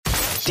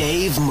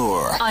Dave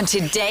Moore on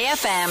Today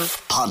FM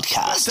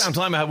podcast. Last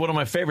time I had one of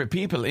my favourite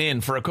people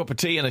in for a cup of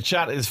tea and a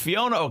chat is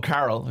Fiona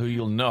O'Carroll, who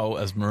you'll know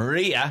as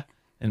Maria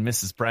in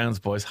Mrs. Brown's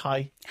Boys.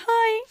 Hi.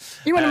 Hi.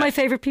 You're one of my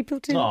favourite people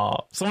too.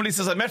 Oh, somebody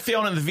says, I met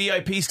Fiona in the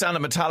VIP stand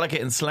at Metallica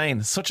in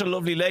Slane. Such a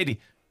lovely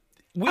lady.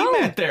 We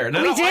met there.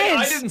 Now, we did.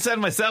 I didn't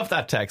send myself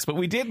that text, but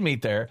we did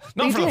meet there.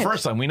 Not for the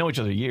first time. We know each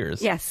other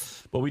years.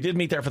 Yes. But we did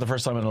meet there for the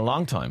first time in a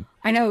long time.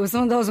 I know. It was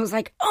one of those that was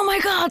like, oh my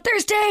God,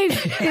 there's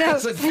Dave. You know?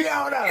 It's like,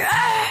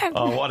 Fiona.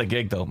 Oh, what a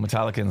gig though.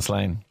 Metallica in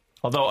Slane.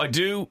 Although I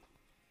do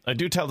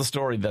tell the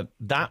story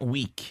that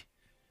week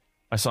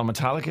I saw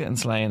Metallica in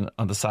Slane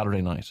on the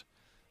Saturday night.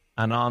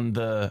 And on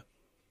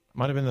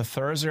might have been the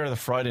Thursday or the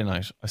Friday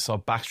night, I saw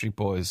Backstreet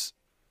Boys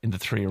in the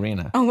 3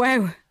 Arena. Oh,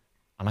 wow.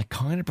 And I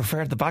kind of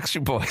preferred the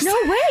Backstreet Boys. No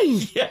way.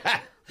 Yeah.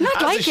 Not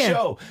as like a you.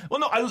 show.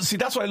 Well, no, see,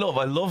 that's what I love.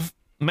 I love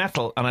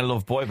metal and I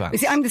love boy bands. You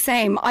see, I'm the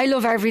same. I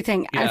love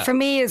everything. Yeah. And for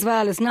me as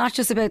well, it's not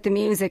just about the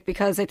music,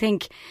 because I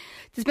think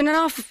there's been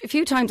a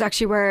few times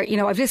actually where, you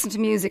know, I've listened to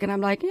music and I'm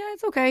like, yeah,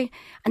 it's okay.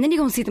 And then you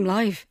go and see them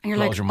live and you're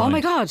Blows like, your oh my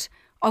mind. God.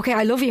 Okay,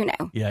 I love you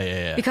now.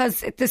 Yeah.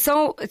 Because it's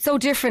so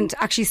different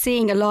actually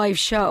seeing a live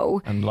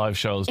show And live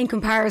shows. in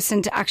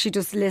comparison to actually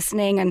just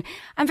listening. And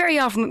very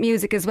often with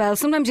music as well,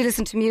 sometimes you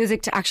listen to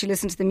music to actually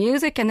listen to the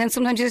music, and then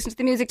sometimes you listen to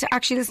the music to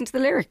actually listen to the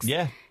lyrics.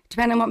 Yeah.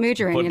 Depending on what mood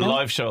you're in, But you know?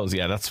 live shows,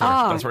 yeah, that's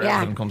where yeah.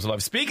 everything comes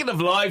alive. Speaking of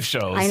live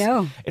shows, I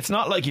know. It's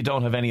not like you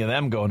don't have any of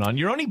them going on.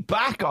 You're only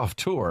back off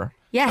tour.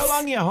 Yes. How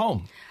long are you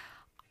home?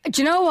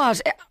 Do you know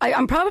what?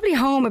 I'm probably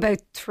home about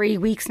 3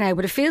 weeks now,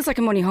 but it feels like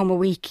I'm only home a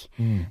week.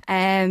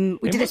 I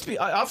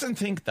often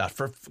think that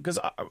because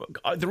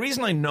the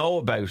reason I know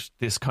about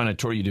this kind of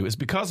tour you do is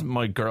because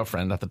my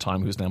girlfriend at the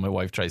time, who's now my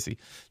wife Tracy,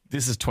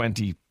 this is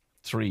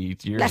 23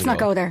 years ago. Let's not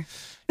go there.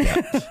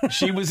 Yeah,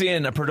 she was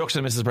in a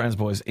production of Mrs. Brown's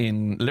Boys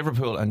in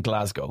Liverpool and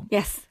Glasgow.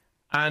 Yes.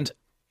 And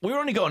we were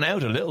only going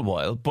out a little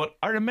while, but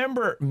I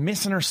remember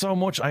missing her so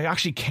much. I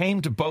actually came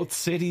to both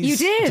cities You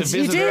did. to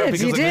visit her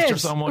because I missed her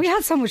so much. We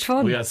had so much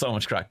fun. We had so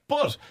much crack.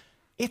 But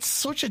it's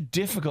such a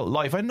difficult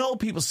life. I know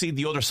people see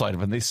the other side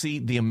of it and they see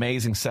the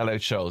amazing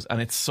sellout shows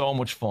and it's so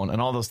much fun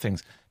and all those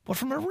things. But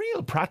from a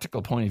real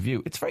practical point of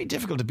view, it's very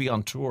difficult to be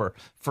on tour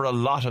for a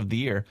lot of the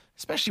year,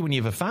 especially when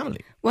you have a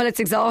family. Well, it's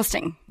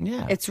exhausting.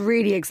 Yeah. It's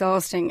really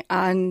exhausting.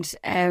 And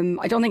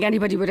I don't think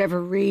anybody would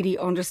ever really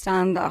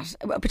understand that.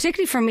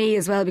 Particularly for me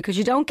as well, because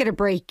you don't get a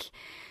break.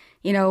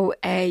 You know,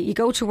 you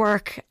go to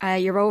work,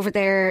 you're over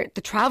there.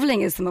 The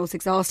travelling is the most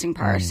exhausting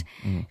part.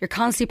 You're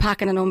constantly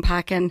packing and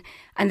unpacking.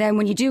 And then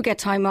when you do get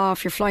time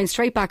off, you're flying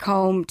straight back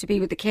home to be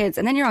with the kids.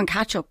 And then you're on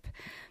catch up.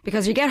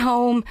 Because you get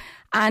home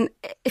and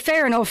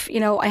fair enough,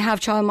 you know, I have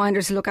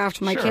childminders who look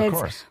after my kids, of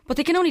course. but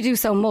they can only do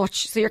so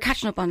much. So you're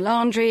catching up on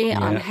laundry,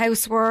 on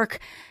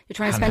housework. You're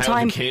trying to spend how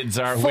time. the kids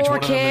are, 4 which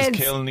one kids. of them is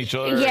killing each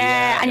other.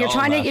 Yeah, and you're all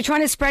trying that.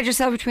 to spread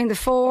yourself between the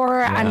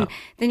 4, and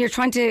then you're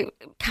trying to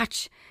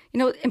catch, you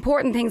know,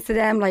 important things to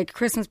them like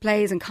Christmas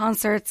plays and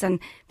concerts and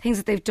things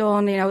that they've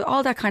done. You know,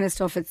 all that kind of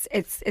stuff. It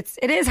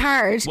is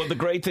hard. Well, the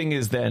great thing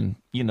is then,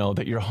 you know,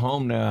 that you're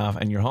home now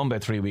and you're home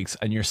about 3 weeks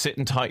and you're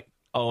sitting tight.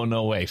 Oh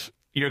no, wait.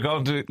 You're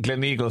going to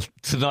Gleneagle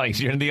tonight.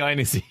 You're in the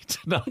INEC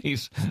tonight.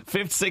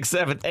 5th, 6th,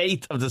 7th,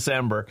 8th of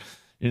December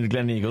in the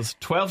Gleneagles.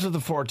 12th to the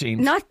 14th.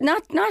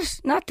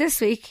 Not this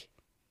week.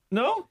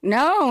 No?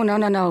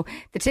 No.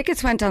 The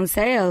tickets went on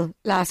sale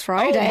last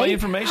Friday. Oh, my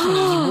information is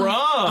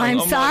wrong. I'm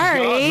my sorry.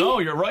 God. No,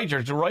 you're right.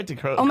 You're right to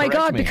correct Oh my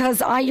God, me.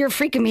 because you're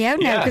freaking me out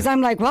now, because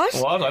I'm like, what?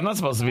 What? I'm not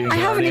supposed to be in I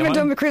haven't Killarney, even am I?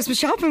 done my Christmas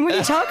shopping. What are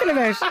you talking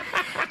about?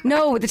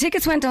 No, the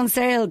tickets went on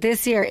sale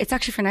this year. It's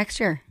actually for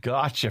next year.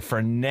 Gotcha,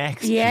 for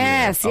next year.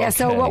 Yes.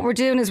 So Okay. what we're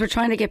doing is we're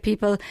trying to get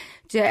people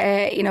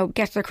to,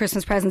 get their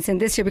Christmas presents in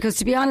this year, because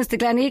to be honest, the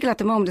Gleneagle at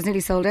the moment is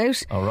nearly sold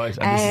out. All right.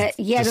 And this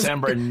is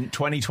December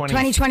 2024.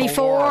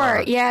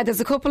 2024. Yeah, there's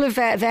a couple of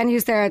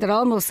venues there that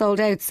almost sold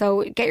out.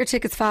 So get your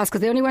tickets fast,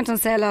 because they only went on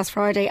sale last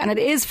Friday, and it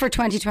is for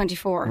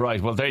 2024. Right,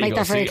 well, there you Make go.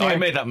 that very See, clear. I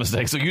made that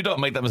mistake. So you don't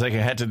make that mistake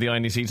and head to the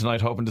INEC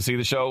tonight hoping to see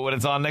the show when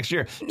it's on next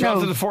year. 12th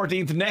to the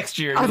 14th next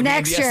year. Of You'll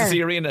next be in the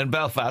year. SSE Arena in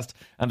Belfast,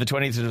 and the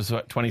 20th to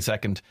the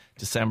 22nd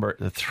December,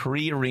 the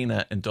 3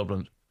 Arena in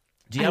Dublin.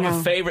 Do you have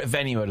a favourite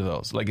venue out of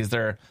those? Like, is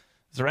there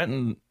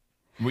anything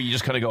where you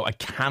just kind of go, I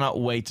cannot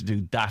wait to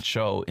do that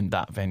show in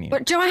that venue?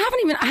 But Joe, I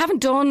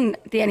haven't done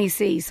the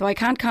NEC, so I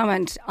can't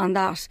comment on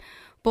that.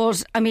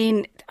 But I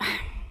mean,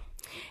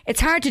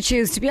 it's hard to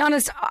choose. To be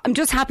honest, I'm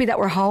just happy that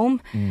we're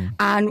home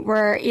and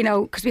we're,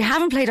 because we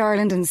haven't played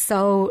Ireland in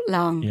so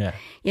long. Yeah.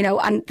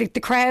 And the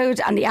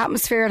crowd and the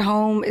atmosphere at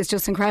home is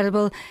just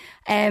incredible.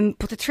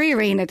 But the 3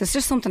 Arena, there's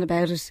just something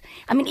about it.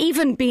 I mean,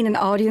 even being an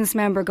audience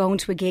member going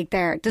to a gig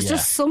there, there's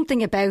just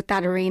something about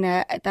that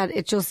arena that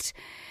it just,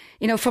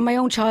 from my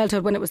own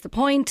childhood when it was the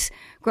Point,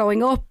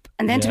 growing up,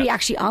 and then to be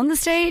actually on the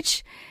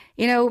stage,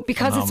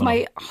 because it's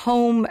my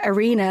home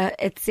arena,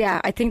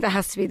 I think that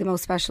has to be the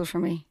most special for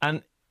me.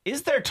 And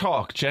is there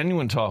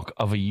genuine talk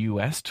of a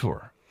US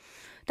tour?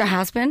 There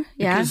has been,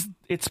 yeah.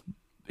 Because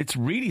it's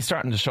really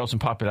starting to show some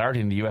popularity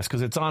in the US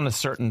because it's on a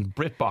certain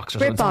BritBox or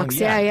something. BritBox,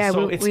 yeah.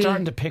 So it's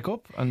starting to pick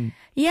up. And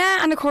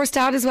of course,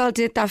 Dad as well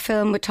did that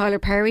film with Tyler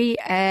Perry.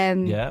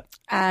 And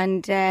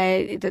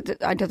I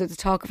know there's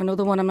talk of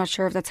another one. I'm not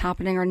sure if that's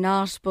happening or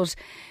not, but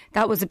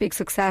that was a big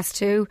success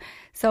too.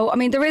 So, I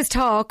mean, there is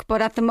talk,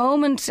 but at the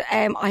moment,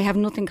 I have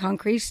nothing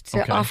concrete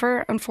to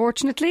offer,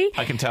 unfortunately.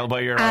 I can tell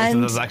by your eyes that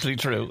that's actually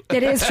true.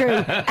 It is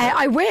true.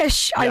 I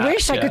wish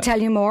I could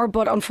tell you more,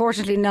 but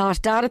unfortunately not.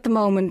 Dad at the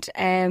moment,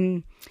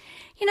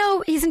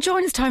 he's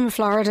enjoying his time in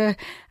Florida.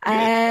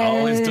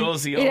 Always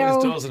does. He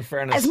always does, in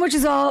fairness. As much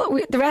as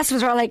the rest of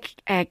us are like,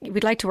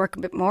 we'd like to work a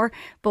bit more.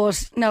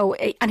 But no,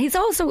 and he's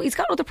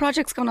got other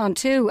projects going on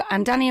too.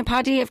 And Danny and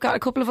Paddy have got a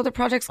couple of other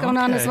projects going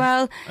on as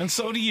well. And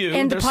so do you.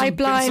 In the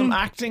pipeline. There's some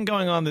acting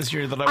going on this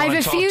year that I want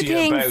to talk to you about.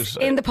 I have a few things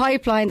in the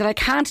pipeline that I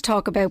can't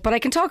talk about, but I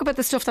can talk about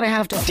the stuff that I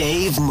have done.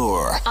 Dave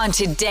Moore on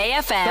Today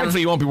FM.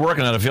 Thankfully, you won't be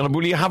working on it, Fiona.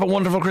 Will you have a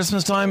wonderful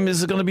Christmas time?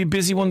 Is it going to be a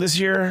busy one this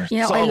year?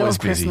 Yeah, it's I always love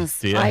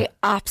Christmas. Busy. I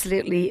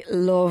absolutely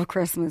love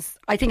Christmas.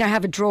 I think I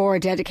have a drawer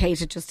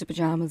dedicated just to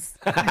pyjamas.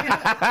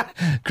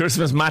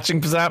 Christmas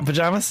matching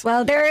pyjamas?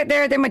 Well,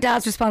 they're my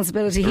dad's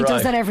responsibility. He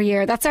does that every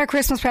year. That's our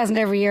Christmas present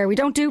every year. We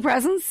don't do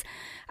presents.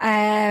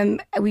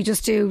 We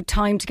just do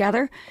time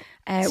together.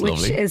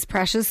 Which is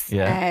precious,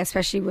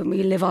 especially when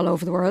we live all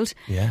over the world.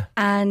 Yeah.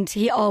 And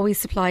he always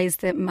supplies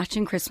the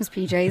matching Christmas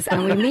PJs,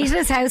 and we meet at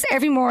his house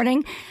every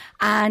morning,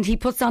 and he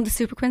puts on the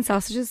Super Quinn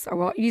sausages, or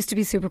what used to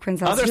be Super Quinn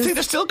sausages.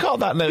 They're still called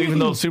that now, even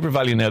though Super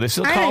Value now. They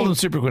still call them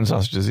Super Quinn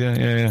sausages,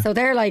 yeah. So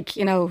they're like,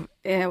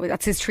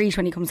 that's his treat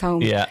when he comes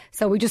home. Yeah.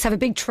 So we just have a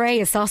big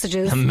tray of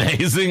sausages.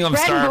 Amazing, I'm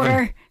bread starving.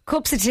 And butter,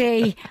 cups of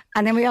tea,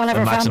 and then we all have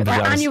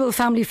our annual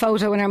family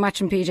photo in our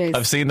matching PJs.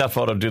 I've seen that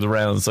photo do the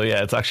rounds, so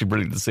yeah, it's actually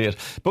brilliant to see it.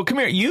 But come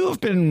here,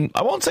 you've been,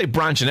 I won't say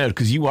branching out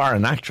because you are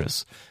an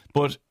actress,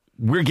 but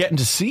we're getting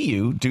to see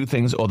you do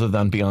things other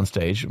than be on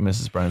stage with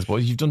Mrs. Brown's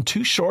Boys. You've done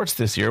 2 shorts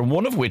this year,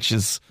 one of which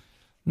is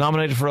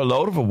nominated for a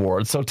load of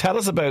awards. So tell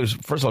us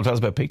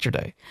about Picture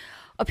Day.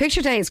 Oh,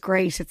 Picture Day is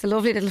great. It's a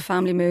lovely little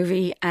family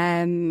movie.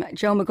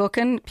 Joe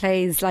McGuckin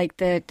plays like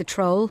the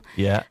troll.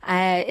 Yeah.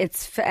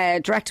 It's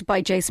directed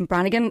by Jason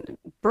Brannigan.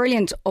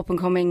 Brilliant up and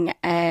coming,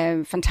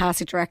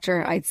 fantastic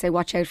director. I'd say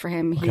watch out for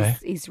him.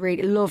 He's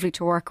really lovely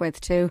to work with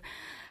too.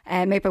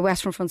 Made by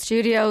Western Front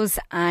Studios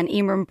and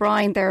Emer and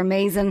Brian. They're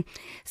amazing.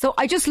 So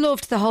I just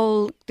loved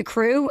the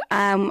crew,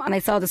 and I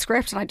saw the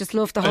script, and I just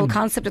loved the whole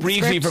concept of the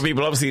script. Briefly for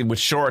people, obviously with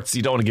shorts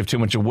you don't want to give too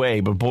much away,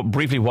 but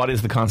briefly, what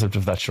is the concept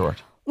of that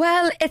short?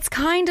 Well, it's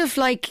kind of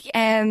like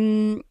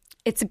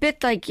it's a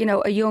bit like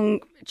a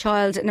young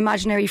child, an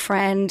imaginary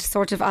friend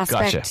sort of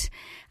aspect.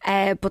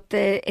 Gotcha. But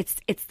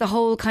it's the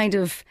whole kind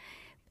of,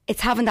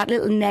 it's having that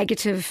little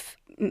negative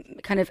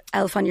kind of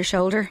elf on your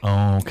shoulder.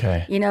 Oh,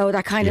 okay.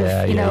 That kind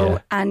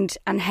of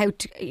and how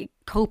to,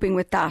 coping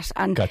with that,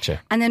 and gotcha.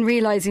 And then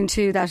realising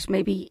too that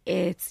maybe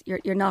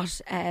you're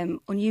not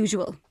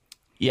unusual.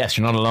 Yes,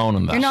 you're not alone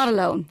in that. You're not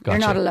alone. Gotcha.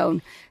 You're not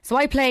alone. So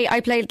I play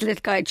the little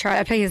guy Charlie.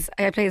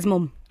 I play his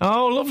mum.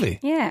 Oh, lovely.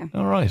 Yeah.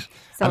 All right.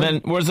 So, and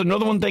then was there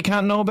another one, They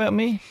Can't Know About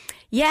Me?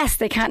 Yes,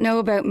 They Can't Know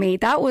About Me.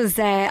 That was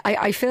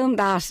I filmed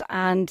that,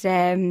 and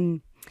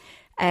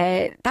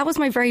that was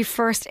my very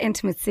first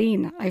intimate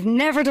scene. I've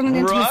never done an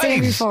intimate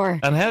scene before.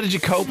 And how did you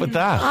cope with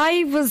that?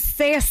 I was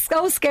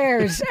so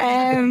scared.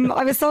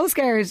 I was so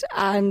scared,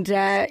 and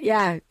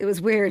it was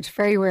weird,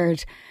 very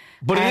weird.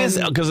 But it is,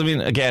 because I mean,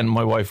 again,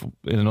 my wife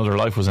in another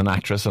life was an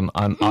actress, and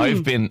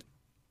I've been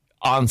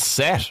on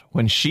set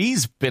when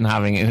she's been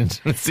having an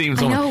intimate scene.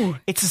 I know.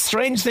 It's a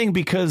strange thing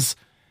because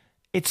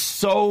it's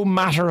so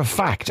matter of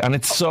fact, and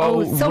it's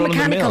so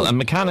run-of-the-mill and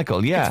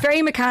mechanical. Yeah, it's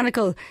very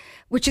mechanical,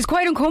 which is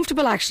quite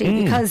uncomfortable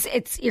actually, because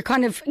you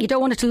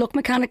don't want it to look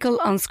mechanical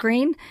on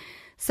screen,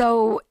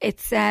 so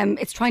it's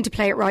trying to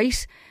play it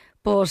right.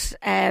 But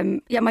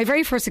my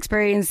very first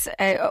experience,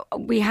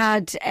 we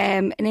had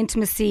an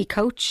intimacy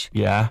coach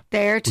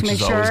there to make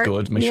sure,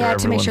 good.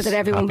 Make sure that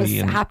everyone was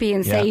happy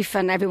and safe,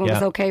 and everyone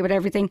was okay with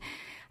everything.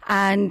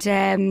 And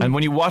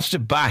when you watched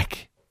it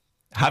back,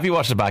 have you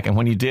watched it back? And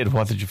when you did,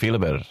 what did you feel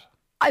about it?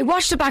 I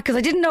watched it back because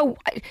I didn't know,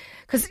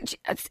 because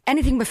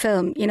anything with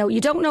film, you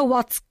don't know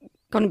what's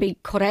going to be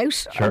cut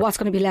out or what's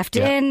going to be left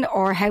in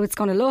or how it's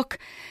going to look.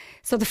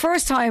 So the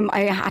first time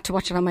I had to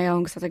watch it on my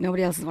own because I was like,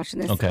 nobody else is watching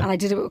this. Okay. And I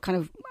did it with kind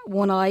of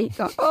one eye,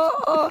 going,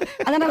 oh.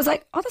 And then I was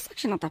like, oh, that's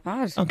actually not that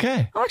bad.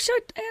 Okay. Oh, actually,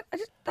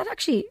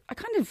 I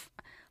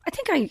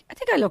think I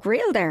look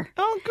real there.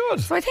 Oh,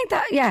 good. So I think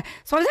that,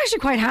 So I was actually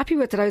quite happy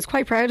with it. I was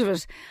quite proud of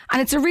it.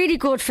 And it's a really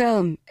good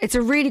film. It's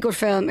a really good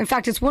film. In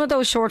fact, it's one of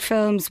those short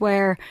films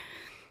where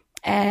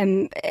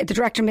the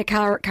director,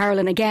 Mick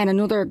Carolyn, again,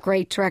 another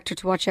great director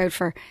to watch out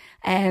for.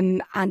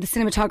 And the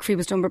cinematography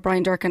was done by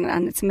Brian Durkin,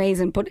 and it's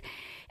amazing. But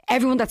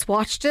everyone that's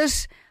watched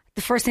it,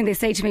 the first thing they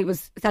say to me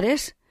was, is that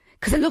it?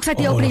 because it looks like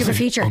the opening of a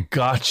feature. Oh,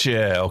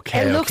 gotcha.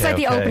 Okay. It looks like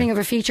the opening of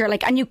a feature,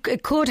 like, and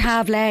it could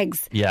have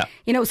legs. Yeah.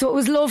 You know, so it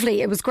was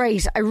lovely. It was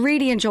great. I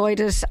really enjoyed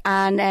it,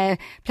 and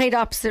played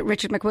opposite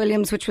Richard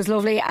McWilliams, which was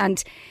lovely,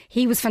 and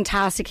he was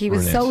fantastic. He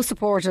was so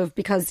supportive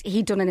because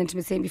he'd done an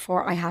intimate scene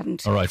before. I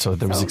hadn't. All right, so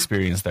there was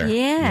experience there.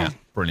 Yeah.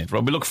 Brilliant.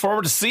 Well, we look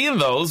forward to seeing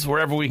those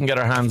wherever we can get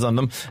our hands on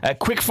them.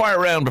 Quick fire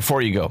round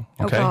before you go.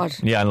 Okay. Oh God.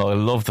 Yeah, I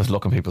love the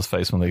look on people's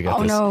face when they get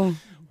this. Oh no.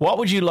 What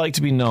would you like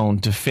to be known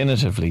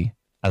definitively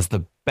as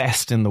the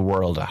best in the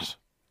world at?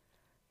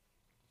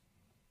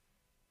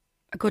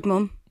 A good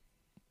mum.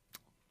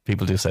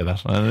 People do say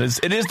that. And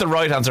it is the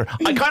right answer.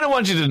 I kind of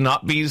want you to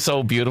not be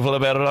so beautiful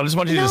about it. I just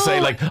want you to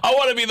say, like, I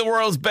want to be the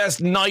world's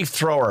best knife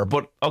thrower.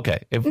 But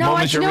okay, if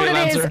mum is your real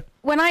answer.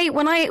 When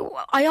I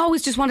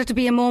always just wanted to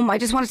be a mum. I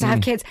just wanted to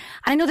have kids.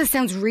 I know this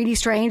sounds really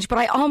strange, but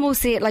I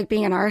almost see it like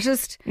being an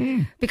artist,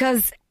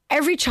 because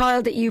every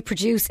child that you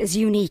produce is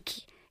unique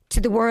to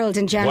the world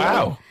in general.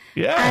 Wow.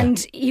 Yeah.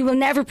 And you will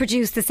never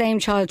produce the same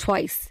child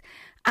twice.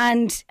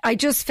 And I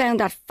just found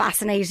that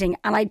fascinating.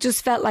 And I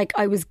just felt like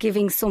I was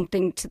giving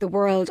something to the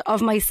world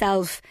of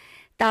myself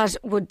that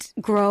would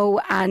grow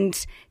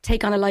and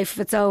take on a life of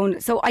its own.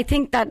 So I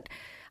think that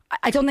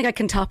I don't think I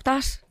can top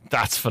that.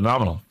 That's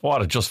phenomenal.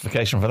 What a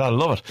justification for that. I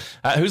love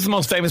it. Who's the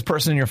most famous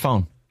person in your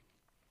phone?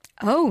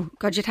 Oh,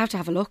 God, you'd have to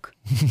have a look.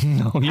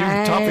 No, you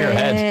top of your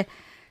head.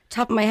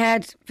 Top of my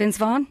head, Vince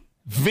Vaughn.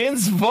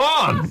 Vince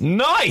Vaughn.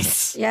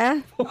 Nice.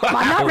 Yeah. Wow.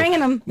 I'm not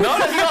ringing him. No, you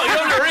don't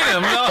have to ring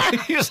him.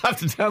 No, you just have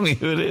to tell me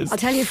who it is. I'll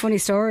tell you a funny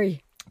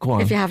story. Go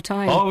on. If you have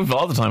time. Oh, we've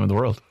all the time in the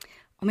world.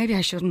 Or maybe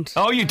I shouldn't.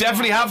 Oh, you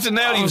definitely have to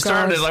now. You've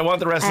started. I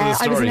want the rest of the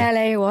story. I was in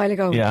LA a while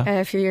ago,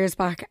 a few years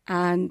back,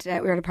 and we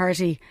were at a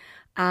party,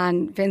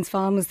 and Vince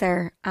Vaughn was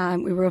there,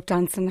 and we were up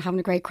dancing, having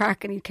a great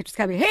crack, and he kept just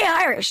telling me, "Hey,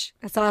 Irish!"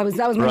 That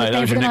was my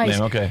nickname for the night.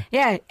 Okay.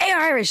 Yeah, "Hey,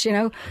 Irish!" You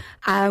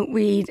know.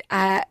 We'd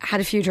had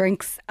a few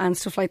drinks and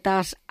stuff like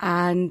that,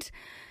 and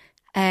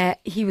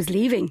he was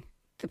leaving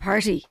the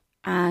party,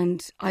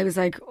 and I was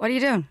like, "What are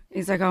you doing?"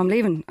 He's like, "Oh, I'm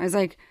leaving." I was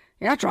like,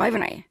 "You're not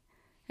driving, are you?"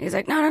 He's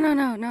like, no,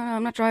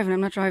 I'm not driving.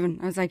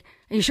 I was like,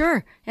 "Are you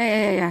sure?"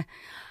 Yeah.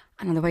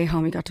 And on the way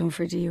home, he got done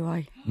for a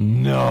DUI.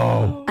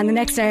 No. And the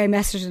next day I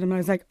messaged him and I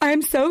was like,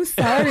 "I'm so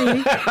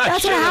sorry."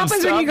 That's what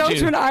happens when you go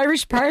to an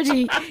Irish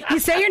party. You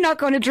say you're not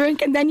going to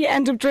drink and then you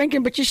end up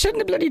drinking, but you shouldn't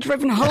have bloody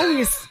driven home,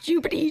 you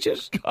stupid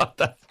idiot. God,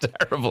 that's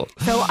terrible.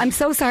 So I'm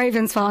so sorry,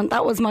 Vince Vaughn.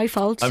 That was my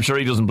fault. I'm sure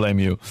he doesn't blame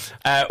you.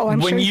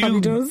 I'm sure he probably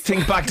does.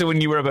 Think back to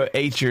when you were about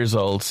 8 years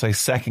old, say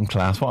second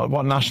class,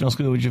 what national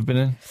school would you have been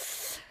in?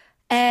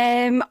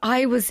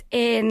 I was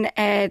in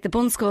the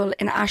Bun School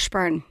in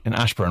Ashburn. In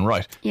Ashburn,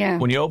 right. Yeah.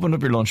 When you opened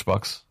up your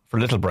lunchbox for a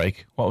little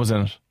break, what was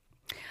in it?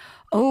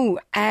 Oh,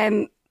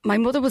 my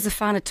mother was a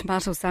fan of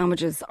tomato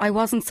sandwiches. I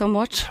wasn't so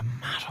much.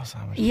 Tomato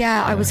sandwiches?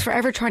 Yeah, I was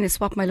forever trying to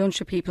swap my lunch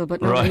with people,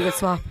 but nobody would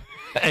swap.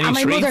 Any and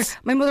treats?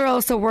 my mother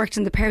also worked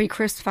in the Perry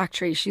Crisp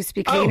factory. She used to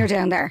be a cleaner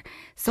down there.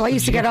 So I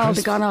used to get all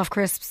the gone off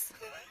crisps.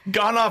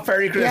 Gone off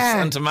Perry Crisps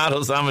and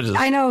tomato sandwiches.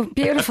 I know,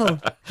 beautiful.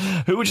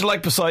 Who would you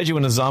like beside you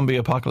in a zombie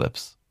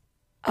apocalypse?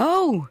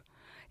 Oh,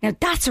 now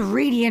that's a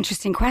really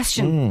interesting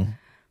question.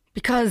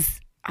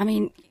 Because, I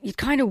mean, you'd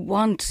kind of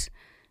want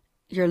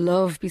your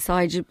love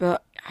beside you,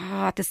 but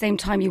at the same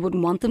time, you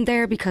wouldn't want them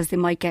there because they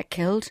might get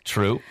killed.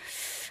 True.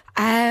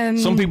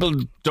 Some people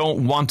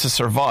don't want to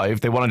survive.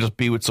 They want to just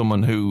be with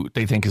someone who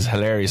they think is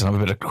hilarious and have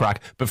a bit of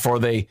crack before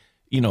they,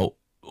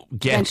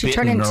 get bitten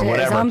turn into or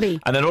whatever. A zombie.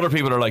 And then other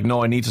people are like,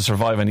 no, I need to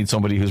survive. I need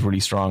somebody who's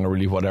really strong or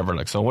really whatever.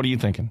 Like, so what are you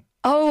thinking?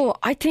 Oh,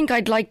 I think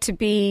I'd like to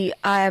be.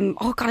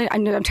 Oh God,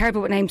 I'm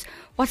terrible with names.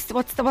 What's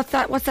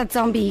that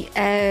zombie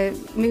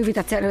movie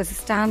that's out? It was a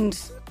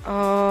stand.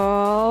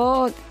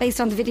 Oh,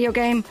 based on the video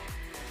game.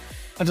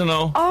 I don't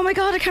know. Oh my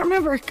God, I can't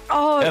remember.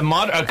 Oh,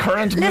 a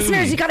current movie.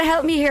 Listeners, you got to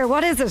help me here.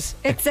 What is it?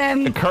 It's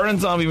a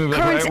current zombie movie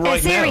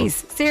right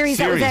series. now. Series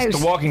that was out.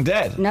 The Walking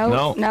Dead.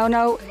 No.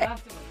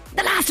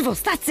 The Last of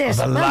Us. That's it.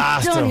 The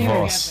Last of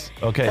Us.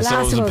 Okay,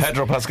 so it was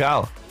Pedro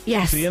Pascal.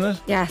 Yes. Is he in it?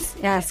 Yes.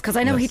 Because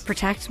I know he'd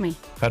protect me.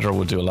 Pedro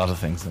would do a lot of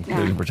things,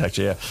 including protect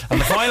you. Yeah.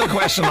 And the final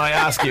question I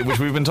ask you, which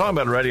we've been talking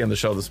about already on the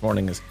show this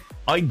morning, is: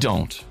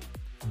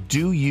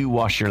 do you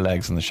wash your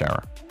legs in the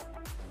shower?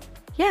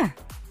 Yeah.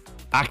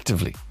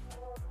 Actively?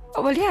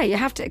 Oh, well, yeah. You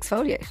have to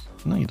exfoliate.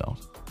 No, you don't.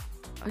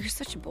 Oh, you're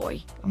such a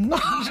boy. I'm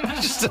not.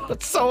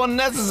 It's so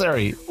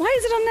unnecessary. Why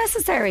is it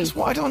unnecessary?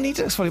 I don't need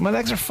to exfoliate. My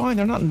legs are fine.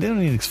 They don't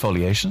need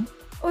exfoliation.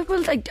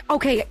 Well,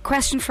 okay,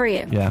 question for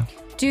you. Yeah.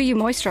 Do you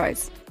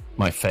moisturise?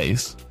 My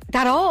face.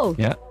 That all?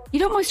 Yeah. You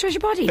don't moisturise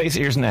your body? Face,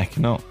 ears, neck.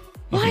 No.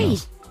 Why?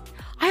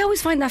 I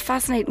always find that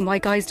fascinating why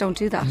guys don't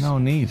do that. No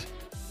need.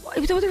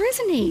 Though there is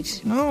a need.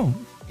 No.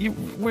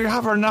 We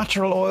have our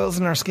natural oils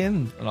in our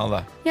skin and all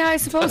that. Yeah, I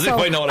suppose so.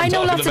 I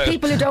know lots of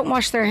people who don't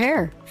wash their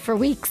hair for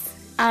weeks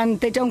and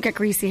they don't get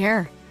greasy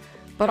hair.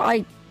 But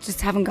I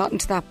just haven't gotten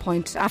to that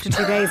point. After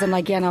 2 days, I'm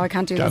like, no, I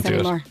can't do this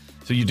anymore.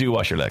 So you do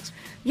wash your legs?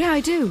 Yeah,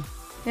 I do.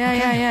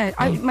 Yeah.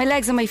 My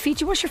legs and my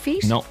feet. You wash your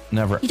feet? No,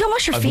 never. You don't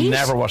wash your feet?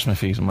 I've never washed my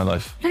feet in my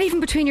life. Not even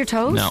between your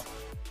toes? No.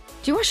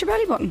 Do you wash your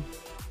belly button?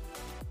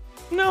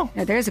 No.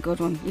 Now there's a good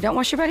one. You don't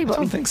wash your belly I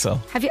button? don't think so.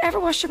 Have you ever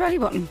washed your belly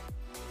button?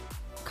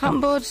 Cotton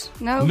bud?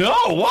 No? No,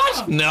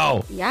 what?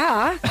 No.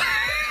 Yeah.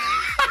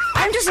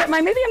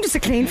 Maybe I'm just a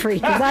clean freak.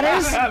 Is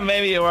that it?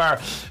 Maybe you are.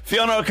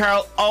 Fiona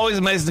O'Carroll, always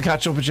amazing to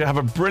catch up with you. Have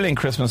a brilliant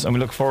Christmas, and we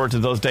look forward to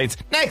those dates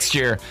next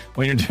year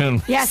when you're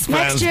doing Yes,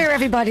 next year,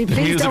 everybody.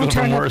 Please don't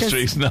turn up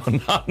Street. No,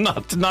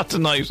 not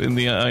tonight in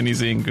the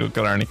INEC in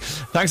Killarney.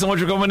 Thanks so much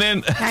for coming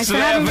in. Thanks for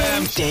having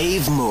me.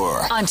 Dave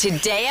Moore on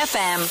Today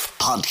FM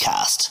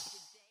podcast.